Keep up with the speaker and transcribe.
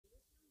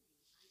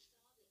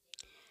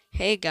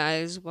Hey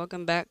guys,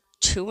 welcome back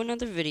to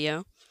another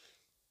video.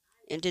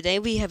 And today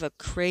we have a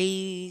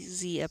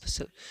crazy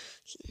episode.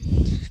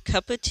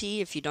 Cup of tea,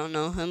 if you don't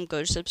know him,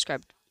 go to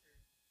subscribe.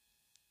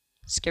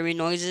 Scary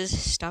noises,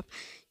 stop.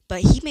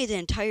 But he made an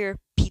entire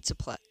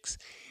pizzaplex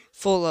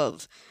full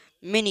of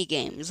mini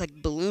games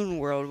like Balloon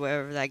World,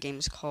 whatever that game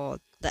is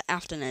called, the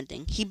afternoon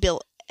ending. He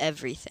built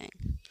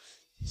everything.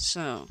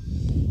 So,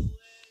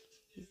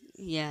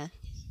 yeah.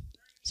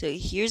 So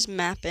here's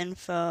map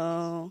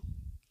info.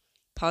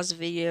 Pause the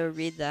video,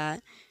 read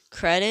that.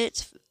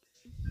 Credits,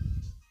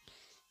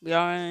 we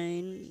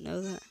already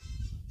know that.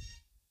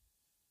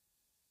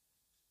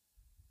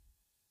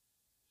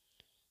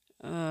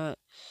 Uh,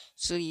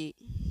 so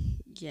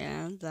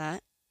yeah,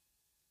 that.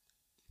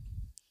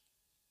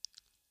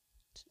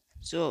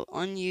 So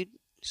on you,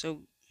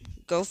 so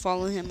go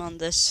follow him on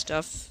this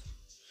stuff.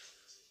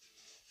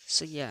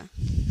 So yeah,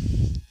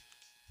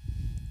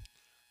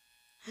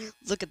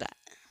 look at that.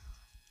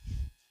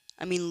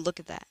 I mean,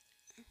 look at that.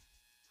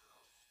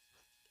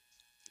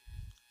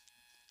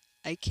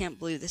 I can't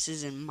believe this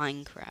is in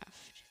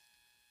Minecraft.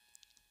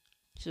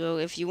 So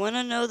if you want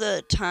to know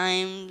the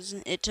times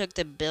it took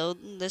to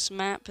build this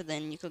map,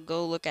 then you could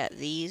go look at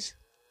these.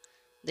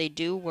 They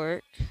do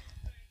work.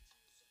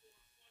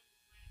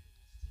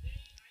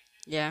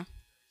 Yeah.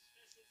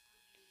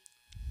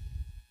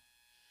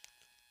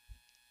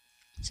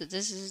 So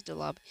this is the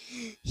lobby.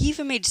 He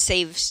even made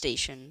save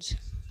stations.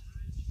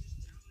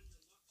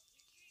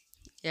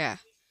 Yeah.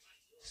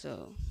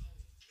 So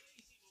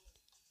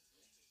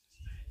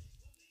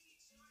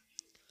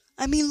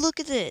I mean, look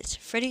at this.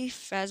 Freddy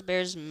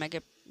Fazbear's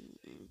Mega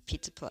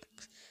Pizzaplex.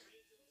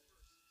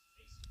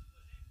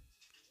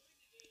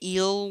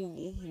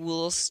 Eel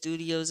Wool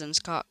Studios and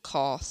Scott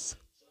Cawthon.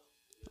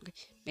 Okay,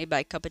 made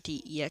by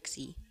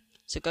cuppatea.exe.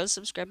 So go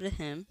subscribe to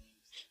him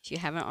if you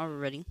haven't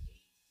already.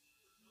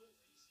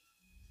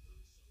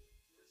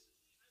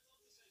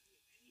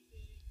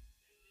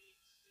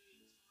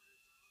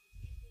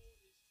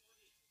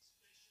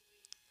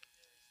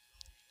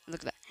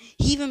 Look at that.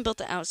 He even built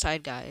the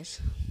outside, guys.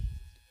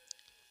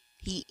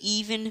 He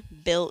even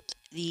built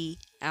the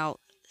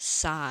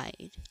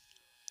outside.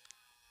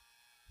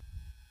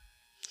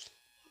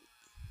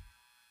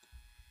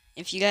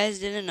 If you guys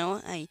didn't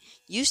know, I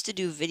used to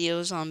do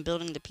videos on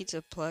building the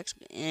Pizzaplex,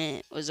 and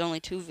it was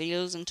only 2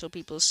 videos until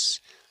people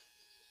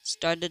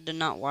started to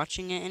not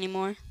watching it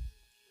anymore.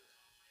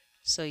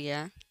 So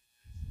yeah.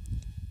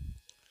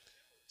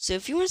 So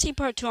if you want to see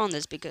part 2 on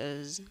this,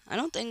 because I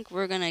don't think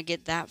we're going to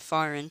get that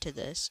far into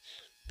this,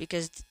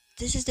 because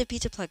this is the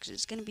Pizzaplex.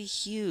 It's going to be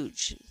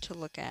huge to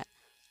look at.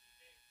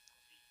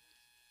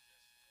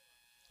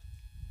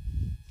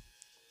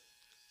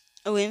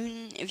 Oh,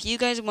 and if you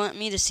guys want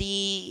me to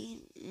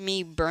see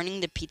me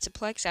burning the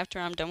Pizzaplex after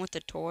I'm done with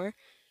the tour,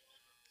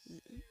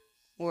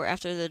 or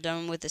after they're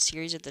done with the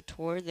series of the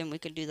tour, then we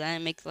could do that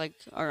and make like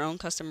our own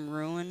custom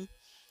ruin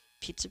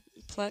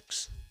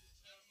Pizzaplex.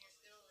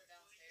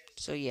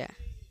 So yeah.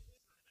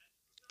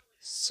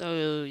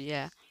 So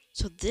yeah.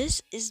 So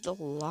this is the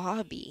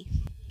lobby.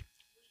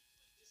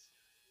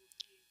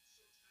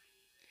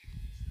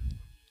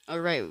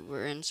 Alright,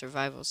 we're in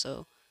survival,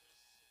 so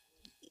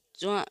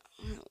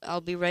I'll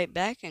be right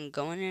back and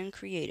going in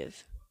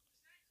creative.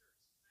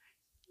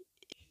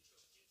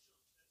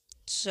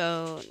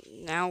 So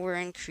now we're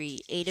in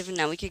creative, and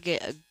now we could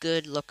get a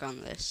good look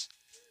on this.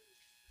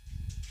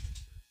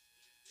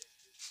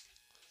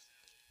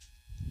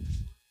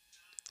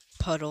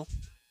 Puddle.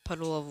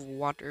 Puddle of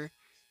water.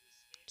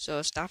 So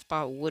a staff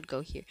bot would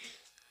go here.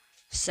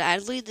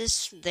 Sadly,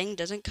 this thing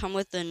doesn't come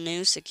with the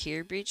new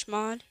secure breach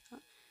mod.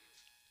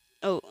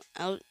 Oh,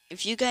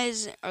 if you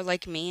guys are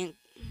like me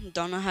and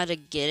don't know how to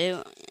get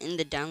it in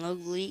the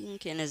download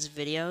link in his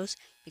videos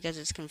because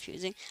it's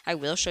confusing, I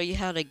will show you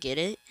how to get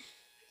it.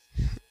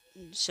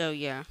 So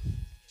yeah,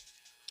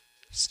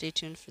 stay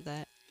tuned for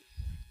that.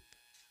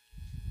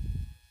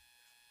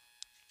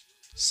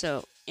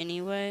 So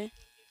anyway,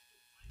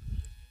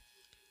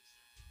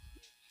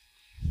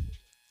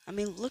 I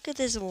mean, look at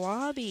this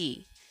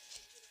lobby.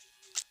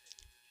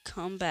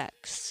 Come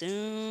back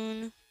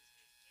soon.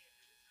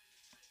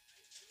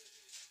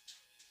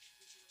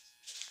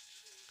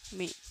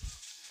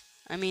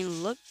 I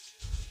mean, look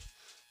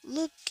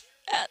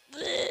at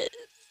this.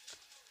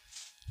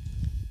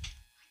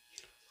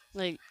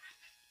 Like,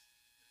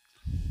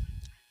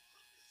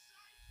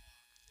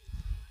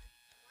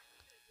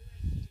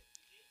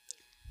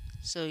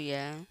 so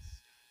yeah.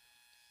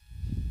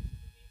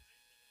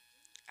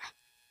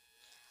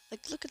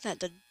 Like, look at that.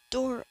 The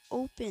door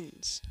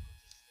opens.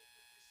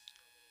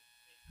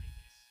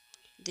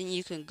 Then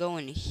you can go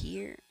in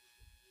here.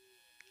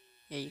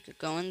 Yeah, you could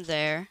go in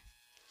there.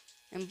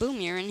 And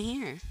boom, you're in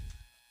here.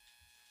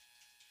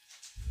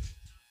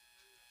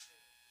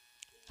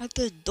 Like,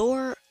 the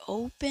door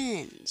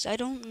opens. I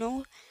don't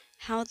know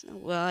how.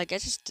 Well, I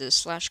guess it's the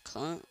slash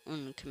clone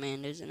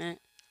command, isn't it?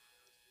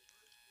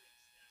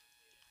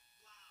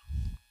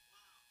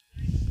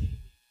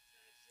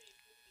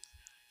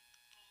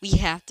 We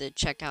have to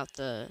check out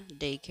the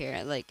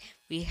daycare. Like,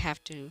 we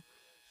have to.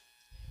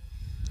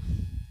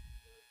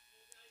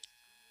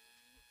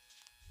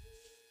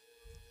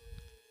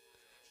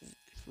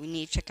 We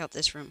need to check out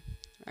this room.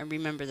 I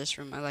remember this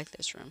room. I like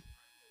this room.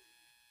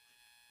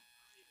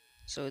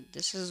 So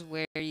this is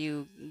where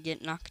you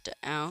get knocked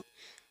out.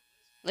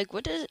 Like,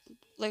 what does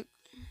like?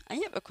 I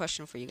have a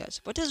question for you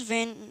guys. What does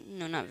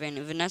no, not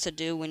Vanessa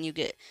do when you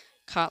get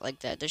caught like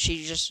that? Does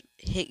she just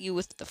hit you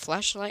with the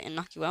flashlight and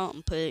knock you out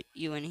and put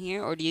you in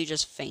here, or do you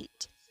just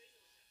faint?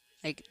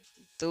 Like,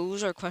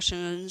 those are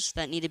questions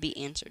that need to be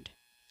answered.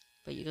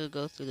 But you gotta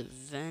go through the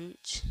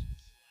vent.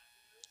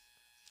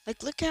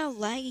 Like, look how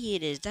laggy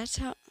it is. That's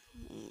how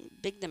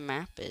big the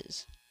map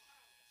is.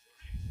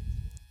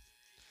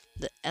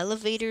 The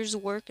elevators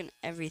work and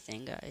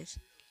everything, guys.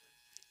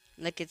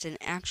 Like, it's an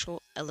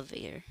actual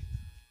elevator.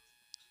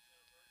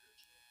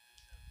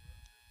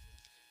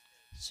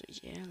 So,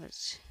 yeah,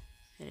 let's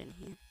head in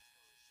here.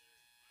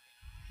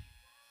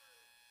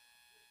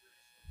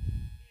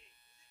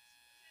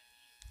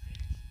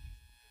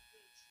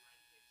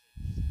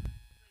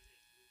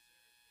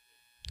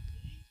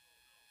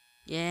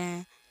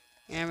 Yeah,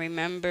 and I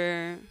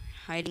remember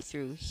hiding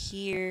through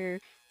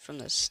here from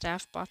the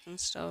staff bot and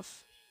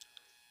stuff.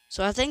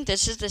 So I think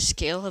this is the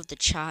scale of the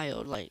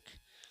child. Like,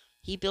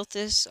 he built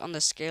this on the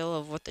scale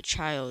of what the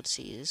child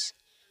sees.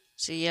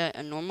 So yeah,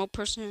 a normal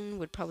person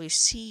would probably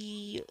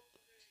see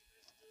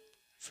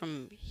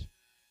from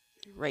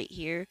right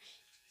here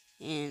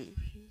and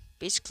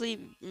basically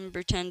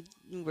pretend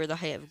we're the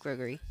height of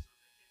Gregory.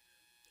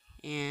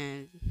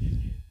 And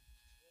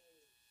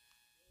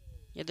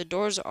yeah, the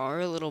doors are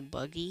a little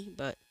buggy,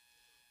 but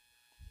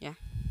yeah.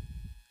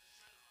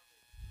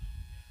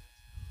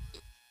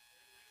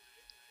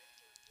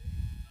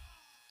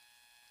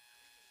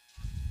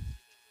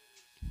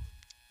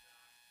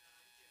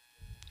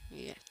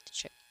 You have to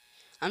check.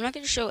 I'm not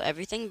going to show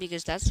everything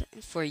because that's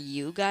for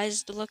you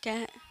guys to look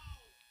at.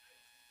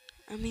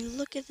 I mean,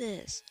 look at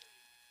this.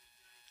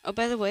 Oh,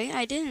 by the way,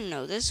 I didn't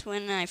know this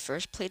when I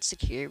first played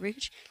Security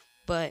Breach,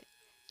 but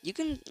you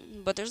can,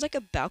 but there's like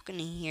a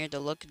balcony here to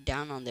look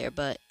down on there,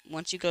 but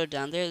once you go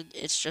down there,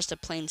 it's just a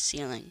plain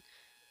ceiling.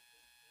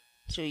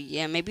 So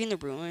yeah, maybe in the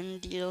Ruin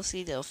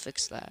DLC they'll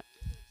fix that.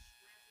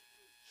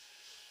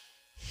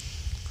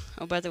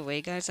 Oh, by the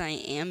way, guys, I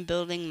am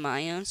building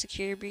my own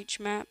Security Breach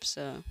map,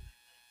 so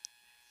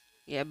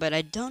yeah, but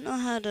I don't know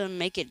how to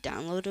make it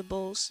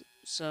downloadable,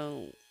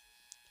 so,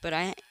 but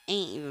I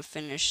ain't even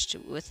finished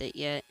with it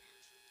yet,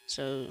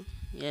 so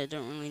yeah, I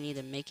don't really need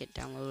to make it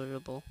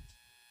downloadable.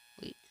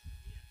 Wait.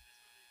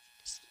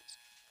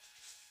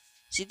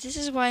 See, this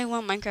is why I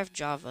want Minecraft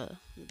Java,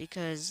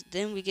 because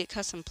then we get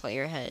custom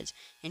player heads.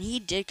 And he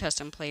did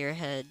custom player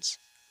heads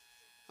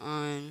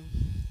on,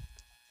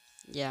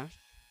 yeah,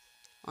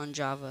 on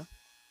Java.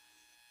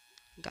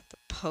 Got the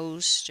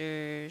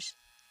posters.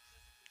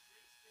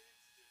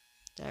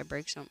 Did I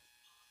break some?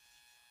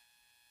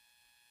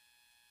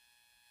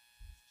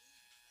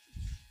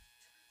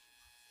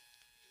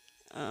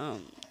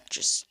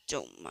 Just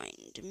don't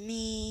mind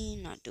me,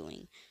 not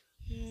doing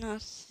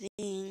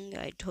nothing.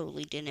 I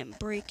totally didn't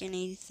break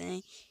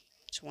anything.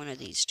 It's one of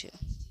these two.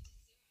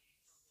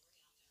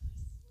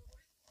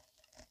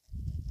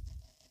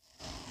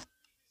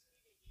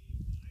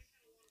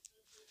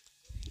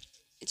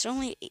 It's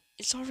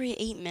already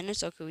 8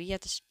 minutes. Okay, we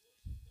have to,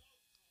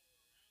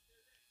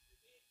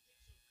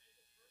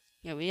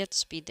 yeah, we have to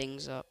speed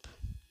things up.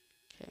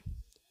 Okay.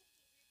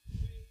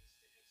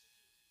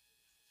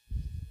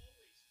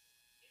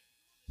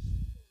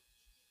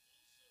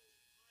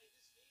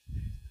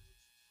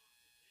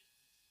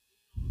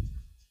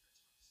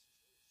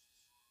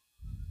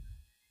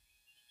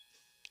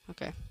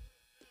 Okay.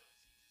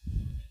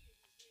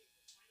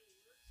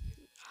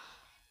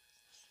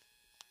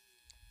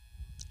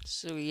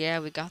 So yeah,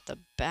 we got the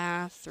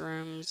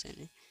bathrooms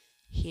and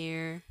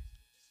here.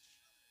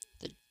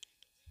 The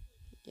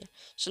Yeah,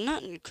 so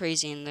nothing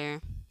crazy in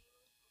there.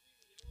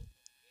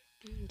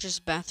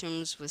 Just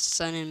bathrooms with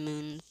sun and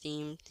moon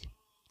themed.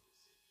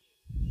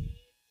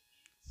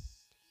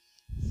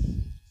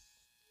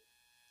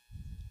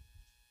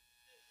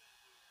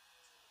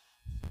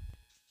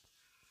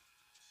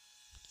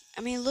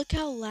 I mean, look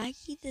how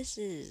laggy this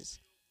is.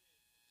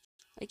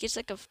 Like it's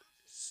like a,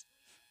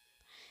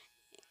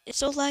 it's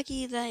so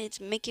laggy that it's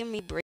making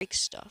me break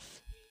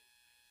stuff.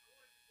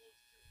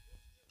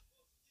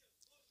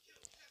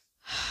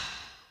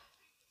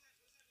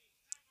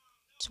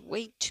 It's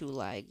way too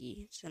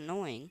laggy. It's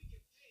annoying.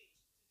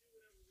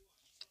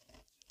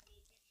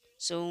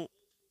 So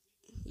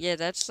yeah,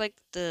 that's like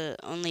the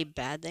only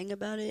bad thing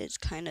about it. It's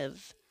kind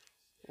of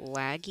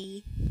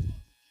laggy.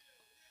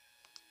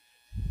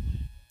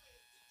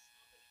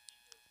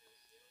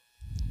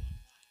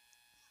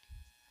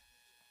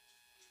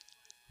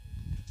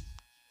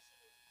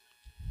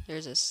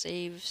 There's a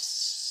save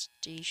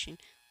station,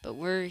 but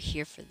we're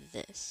here for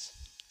this.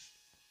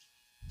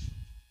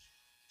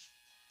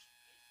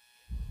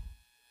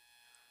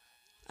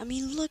 I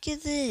mean, look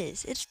at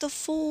this. It's the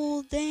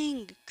full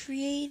thing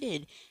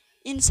created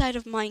inside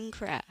of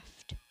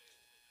Minecraft.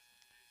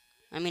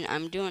 I mean,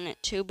 I'm doing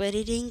it too, but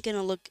it ain't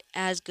gonna look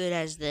as good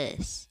as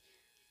this.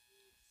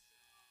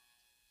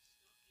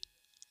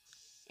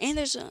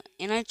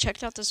 And I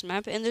checked out this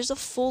map, and there's a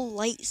full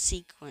light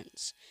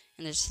sequence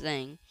in this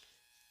thing.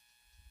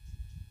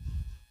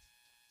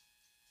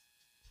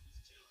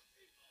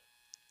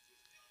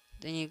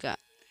 Then you got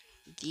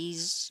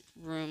these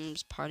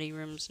rooms, party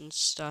rooms and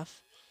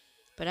stuff.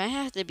 But I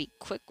have to be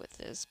quick with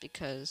this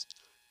because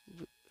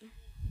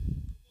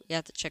we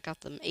have to check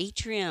out the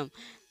atrium.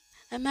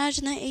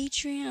 Imagine the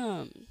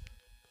atrium.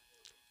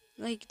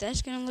 Like,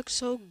 that's gonna look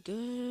so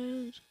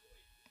good.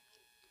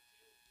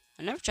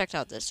 I never checked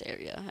out this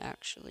area,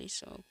 actually,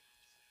 so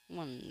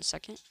 1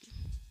 second.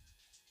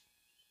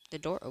 The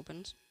door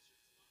opens.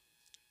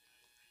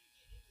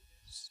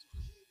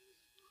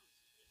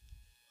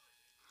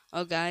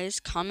 Oh, guys,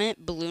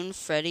 comment Balloon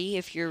Freddy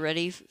if you're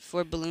ready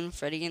for Balloon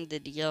Freddy in the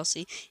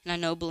DLC. And I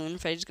know Balloon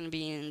Freddy's gonna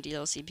be in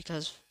DLC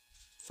because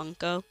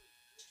Funko.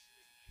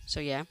 So,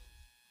 yeah.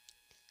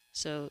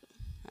 So,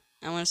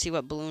 I want to see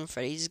what Balloon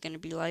Freddy's gonna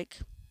be like.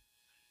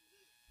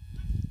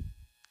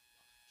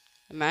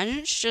 Imagine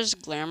it's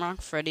just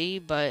Glamrock Freddy,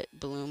 but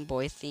Balloon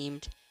Boy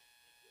themed.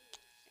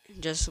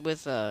 Just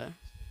with the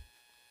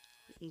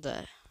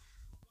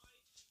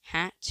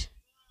hat.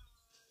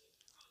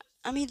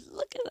 I mean,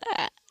 look at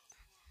that.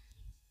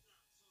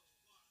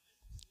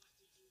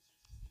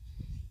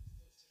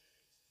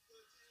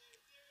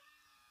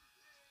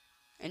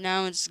 And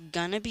now it's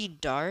gonna be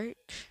dark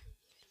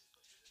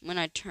when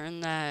I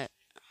turn that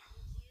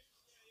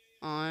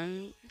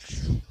on.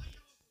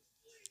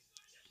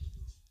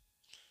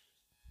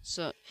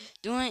 So,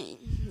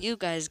 you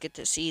guys get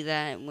to see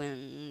that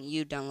when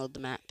you download the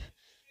map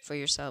for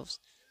yourselves.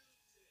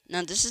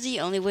 Now, this is the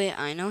only way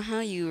I know how.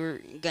 You're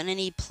gonna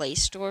need Play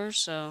Store,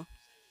 so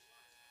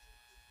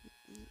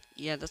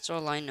yeah, that's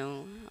all I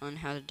know on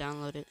how to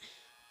download it.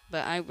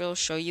 But I will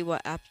show you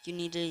what app you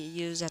need to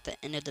use at the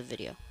end of the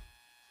video.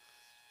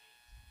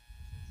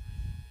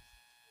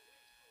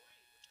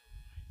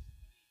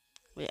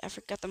 Wait, I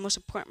forgot the most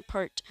important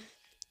part.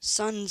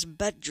 Sun's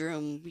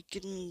bedroom. We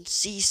can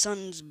see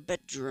Sun's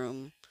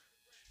bedroom.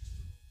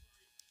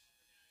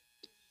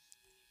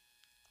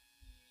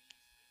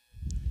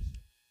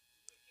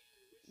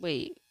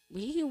 Wait,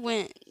 we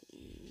went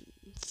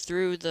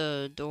through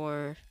the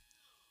door.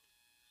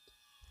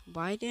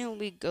 Why didn't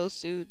we go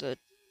through the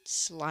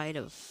slide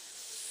of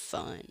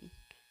fun?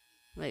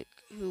 Like,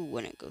 who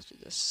wouldn't go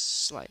through the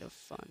slide of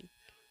fun?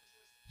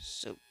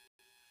 So,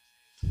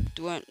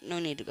 no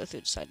need to go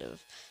through the side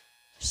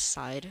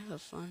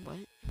of fun? What?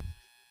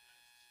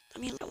 I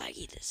mean, how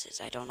laggy this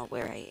is. I don't know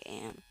where I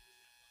am.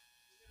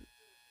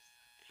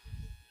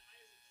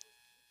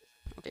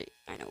 Okay,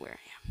 I know where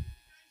I am.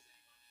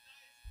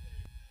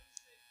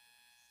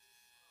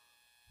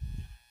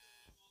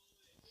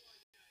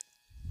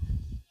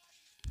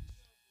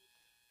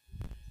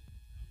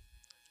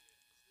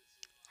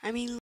 I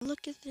mean,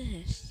 look at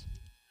this.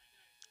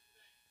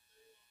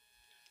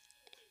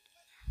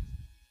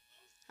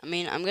 I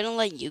mean, I'm gonna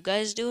let you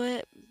guys do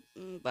it,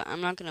 but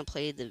I'm not gonna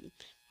play the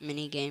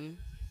mini game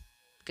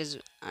because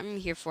I'm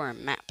here for a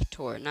map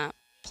tour, not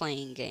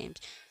playing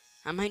games.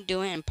 I might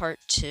do it in part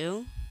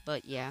 2,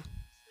 but yeah.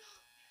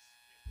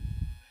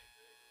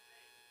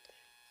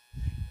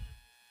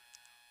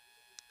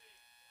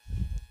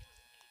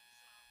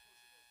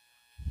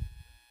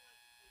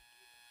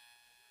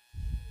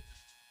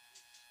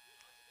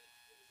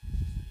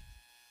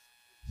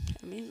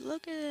 I mean,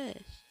 look at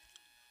this.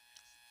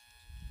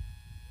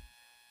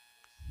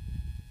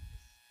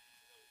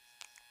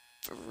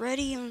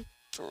 Freddy and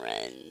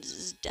Friends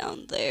is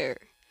down there.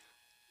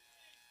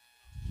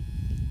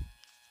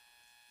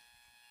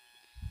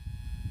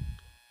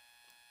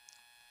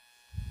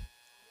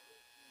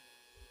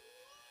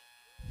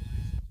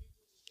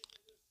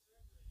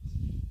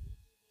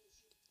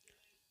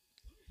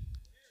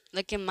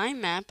 Like in my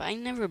map, I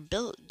never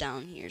built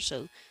down here,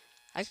 so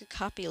I could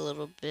copy a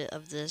little bit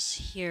of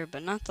this here,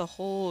 but not the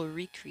whole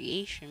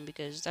recreation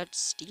because that's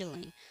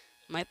stealing.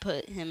 Might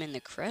put him in the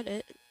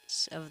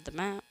credits of the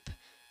map.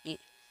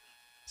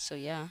 So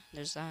yeah,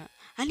 there's that.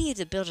 I need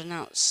to build an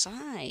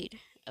outside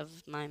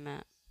of my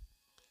map.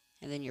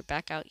 And then you're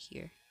back out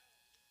here.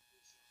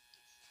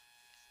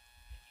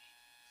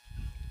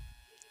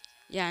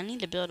 Yeah, I need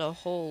to build a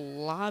whole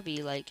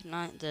lobby, like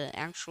not the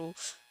actual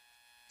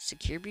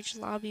secure breach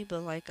lobby,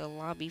 but like a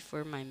lobby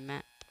for my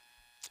map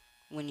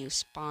when you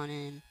spawn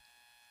in.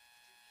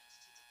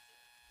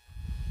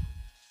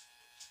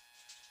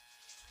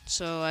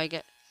 So I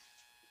get.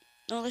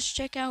 No, let's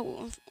check out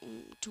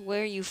to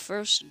where you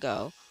first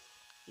go,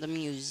 the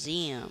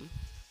museum.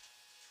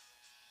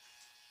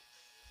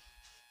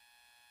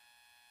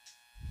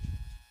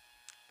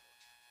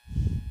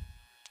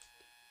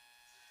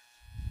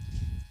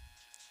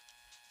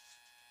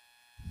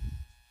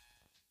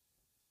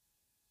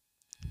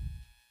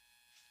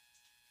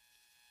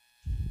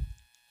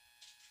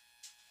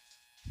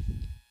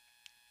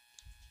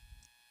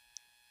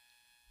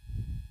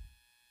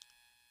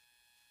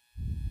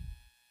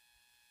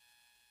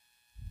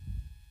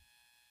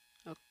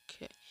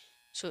 Okay,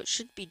 so it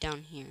should be down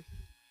here.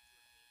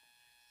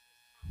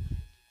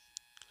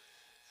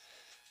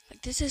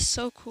 Like this is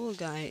so cool,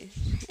 guys.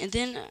 And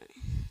then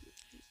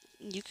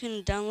you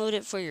can download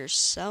it for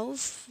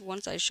yourself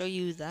once I show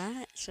you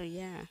that. So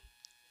yeah.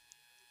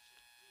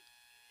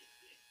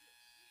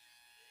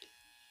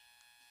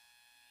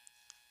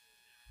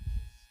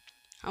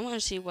 I want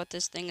to see what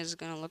this thing is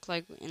gonna look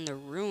like in the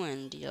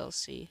Ruin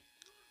DLC.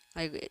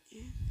 Like,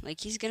 like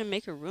he's gonna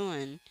make a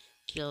Ruin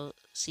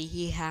DLC.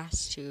 He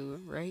has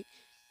to, right?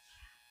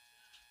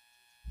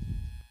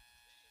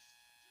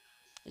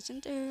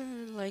 Isn't there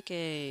like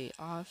a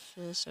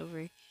office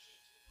over?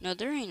 No,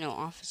 there ain't no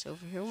office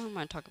over here. What am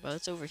I talking about?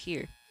 It's over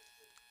here.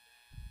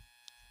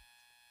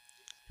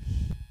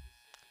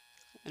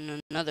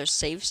 And another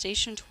save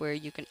station to where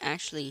you can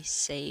actually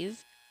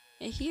save.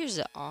 And here's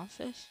the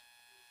office.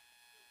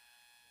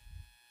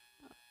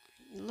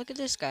 Look at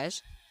this,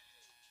 guys.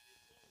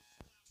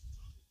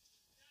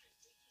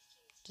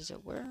 Does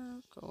it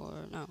work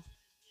or no?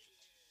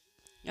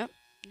 Yep,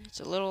 it's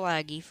a little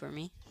laggy for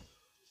me.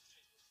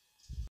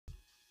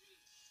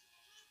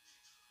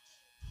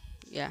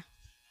 Yeah.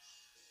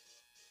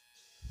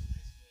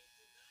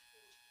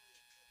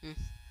 Hmm.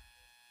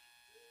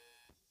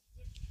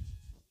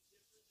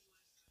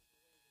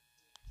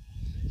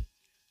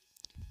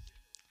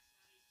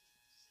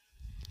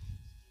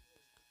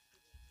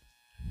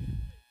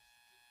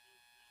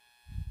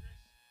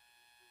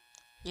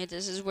 Yeah,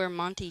 this is where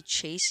Monty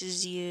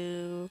chases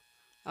you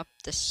up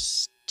the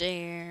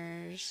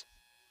stairs,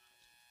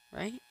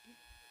 right?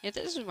 Yeah,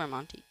 this is where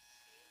Monty.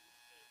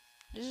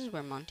 This is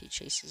where Monty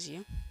chases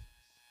you.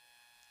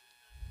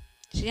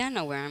 See, I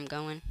know where I'm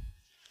going.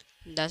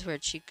 That's where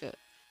Chica.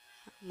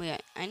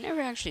 Wait, I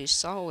never actually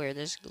saw where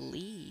this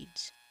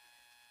leads.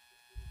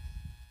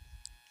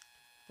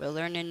 We're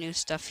learning new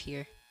stuff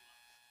here.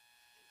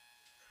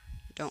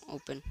 Don't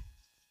open.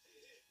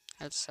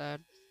 That's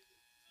sad.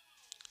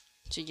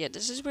 So yeah,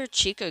 this is where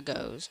Chica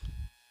goes.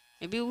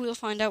 Maybe we'll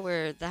find out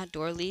where that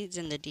door leads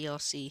in the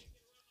DLC.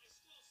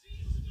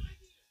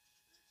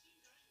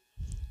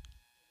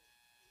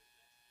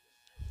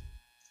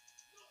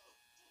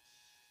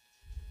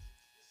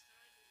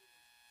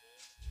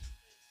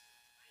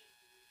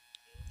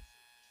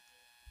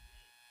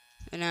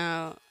 And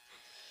now,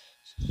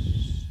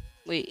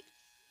 wait,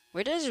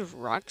 where does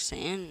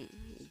Roxanne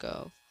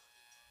go?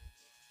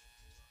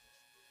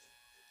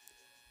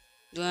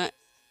 Do I,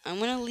 I'm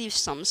gonna leave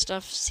some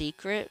stuff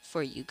secret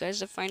for you guys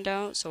to find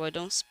out, so I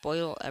don't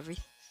spoil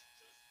everything.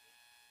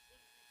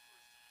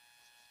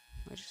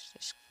 What is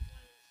this?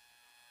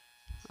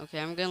 Okay,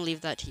 I'm gonna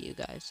leave that to you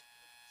guys.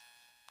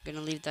 I'm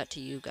gonna leave that to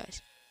you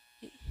guys.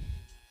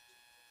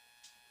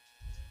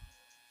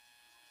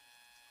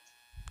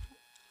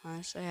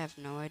 Honestly, I have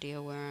no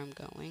idea where I'm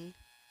going.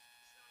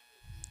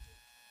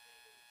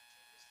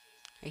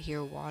 I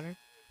hear water.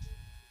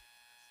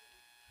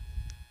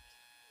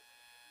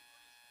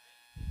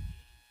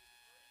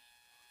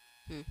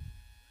 Hmm.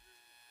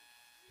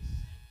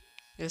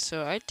 Yeah,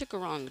 so I took a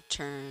wrong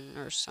turn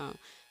or some.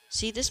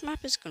 See, this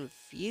map is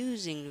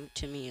confusing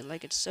to me.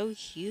 Like, it's so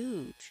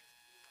huge.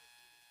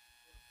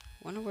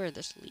 Wonder where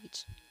this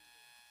leads.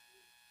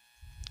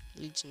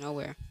 Leads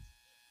nowhere.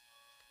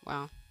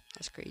 Wow,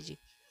 that's crazy.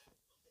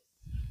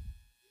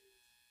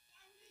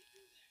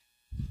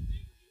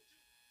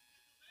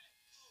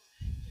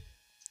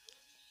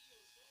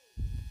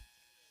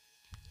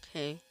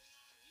 Okay,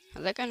 I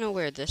think I know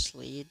where this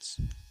leads.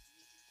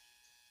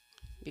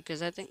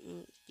 Because I think,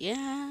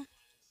 yeah,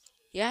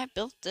 yeah, I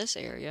built this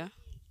area.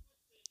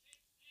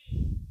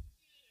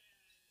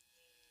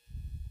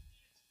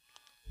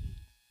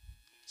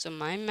 So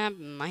my map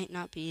might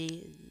not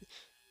be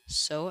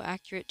so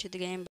accurate to the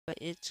game, but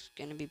it's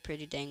gonna be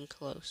pretty dang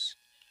close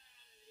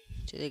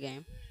to the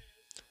game.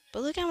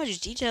 But look how much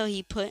detail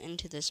he put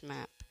into this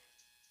map.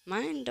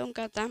 Mine don't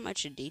got that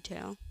much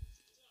detail.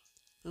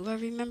 Ooh, I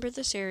remember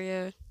this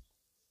area.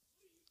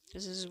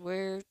 This is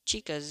where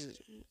Chica's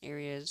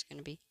area is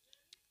gonna be.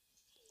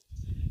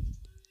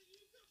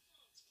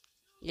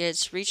 Yeah,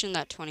 it's reaching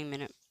that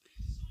 20-minute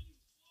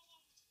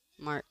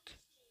mark.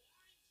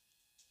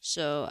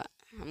 So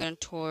I'm gonna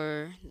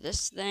tour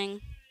this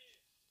thing.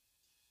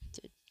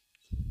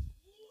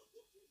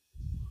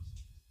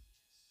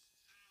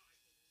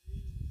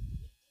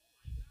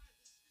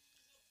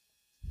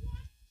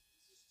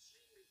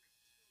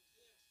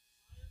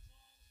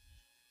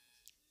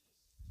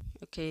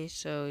 Okay,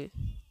 so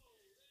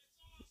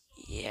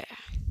yeah.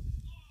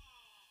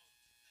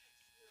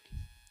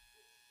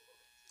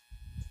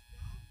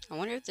 I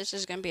wonder if this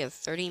is gonna be a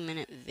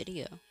 30-minute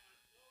video.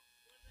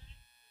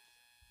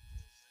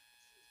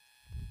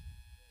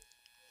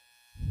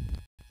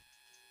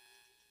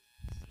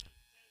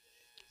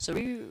 So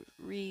we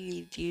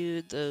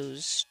reviewed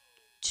those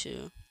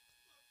two.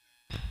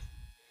 I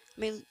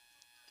mean,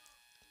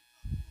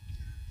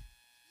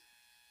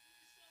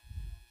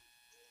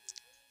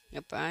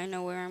 yep, I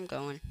know where I'm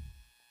going.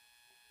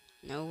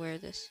 Know where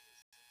this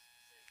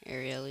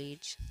area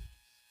leads.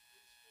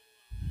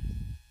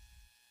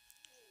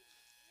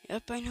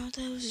 Yep, I know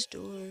those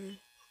doors.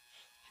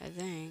 I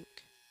think.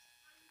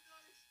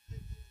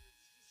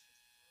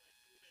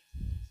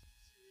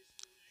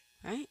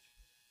 Right?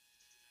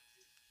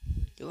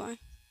 Do I?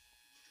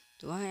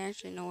 Do I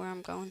actually know where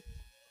I'm going?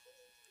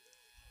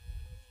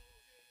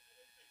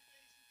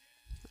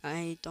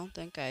 I don't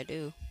think I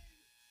do.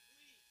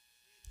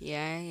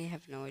 Yeah, I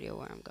have no idea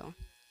where I'm going.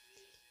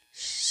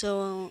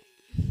 So,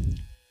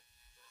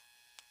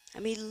 I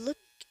mean, look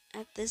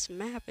at this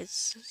map.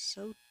 It's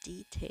so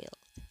detailed.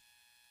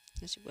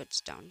 Let's see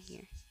what's down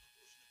here.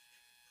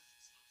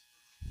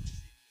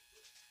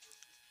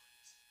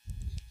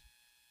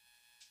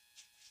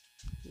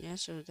 Yeah,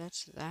 so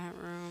that's that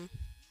room.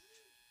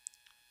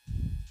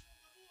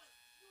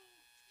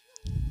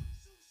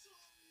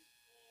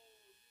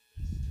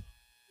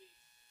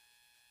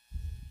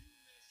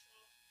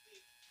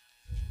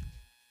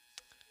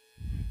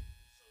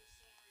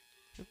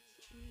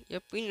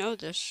 Yep, we know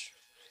this.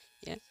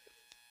 Yeah.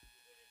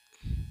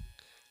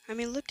 I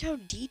mean, look how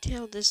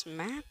detailed this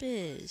map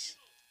is.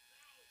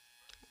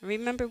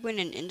 Remember when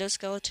an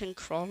endoskeleton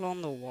crawled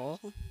on the wall?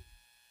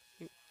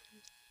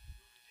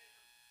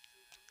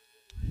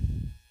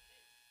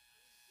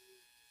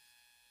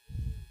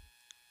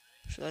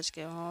 So let's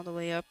go all the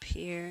way up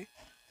here,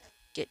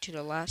 get to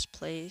the last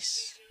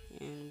place,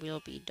 and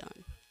we'll be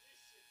done.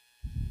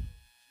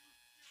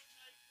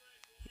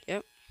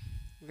 Yep,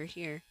 we're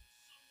here.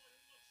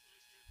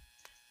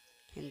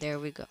 And there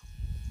we go.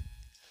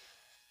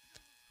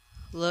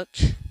 Look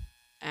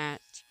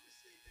at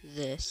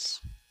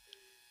this.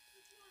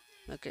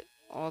 Look at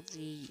all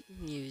the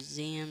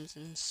museums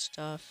and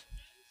stuff.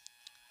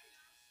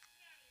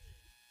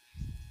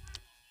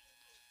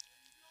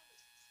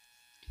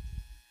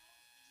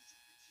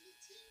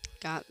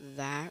 Got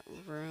that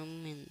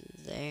room in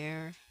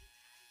there.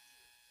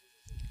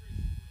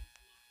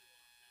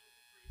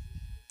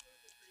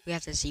 We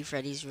have to see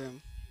Freddy's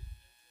room.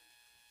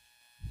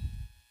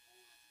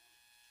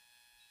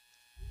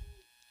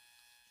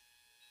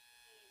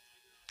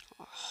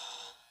 Oh,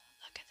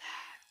 look at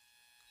that.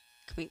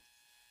 Can we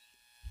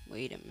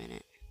wait a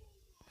minute?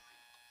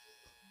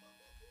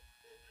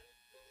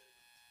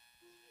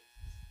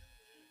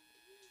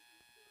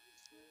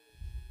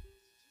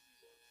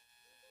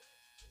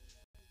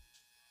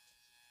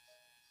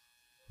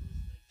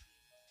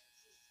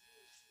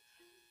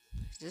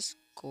 Is this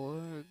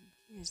gore?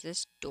 Is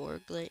this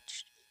door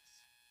glitched?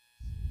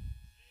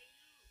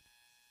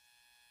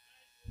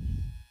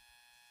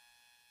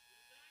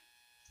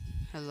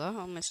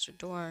 Hello, Mr.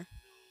 Door.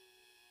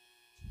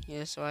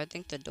 Yeah, so I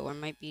think the door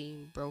might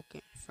be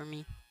broken for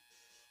me.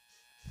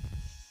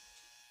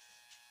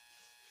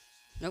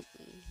 Nope,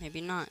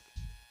 maybe not.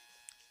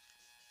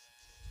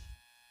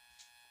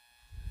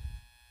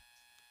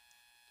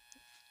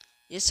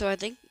 Yeah, so I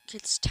think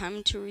it's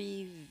time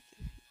to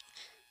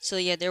So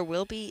yeah, there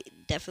will be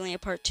definitely a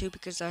part 2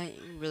 because I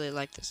really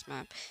like this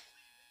map.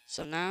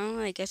 So now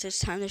I guess it's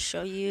time to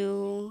show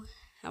you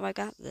how I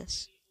got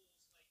this.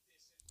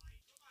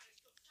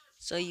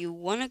 So you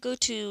want to go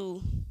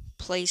to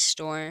Play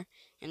Store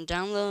and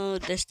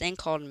download this thing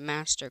called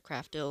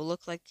Mastercraft. It'll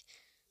look like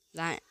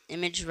that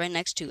image right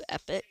next to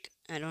Epic.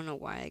 I don't know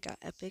why I got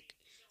Epic.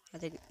 I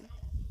think,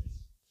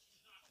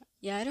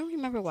 yeah, I don't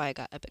remember why I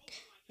got Epic.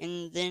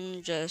 And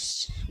then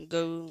just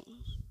go,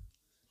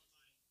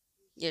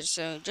 yeah,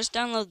 so just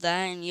download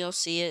that and you'll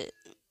see it.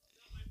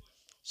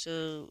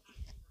 So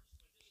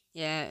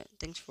yeah,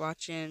 thanks for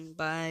watching.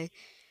 Bye.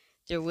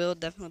 There will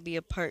definitely be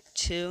a part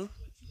 2.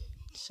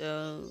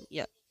 So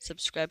yeah,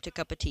 subscribe to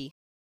Cup of Tea.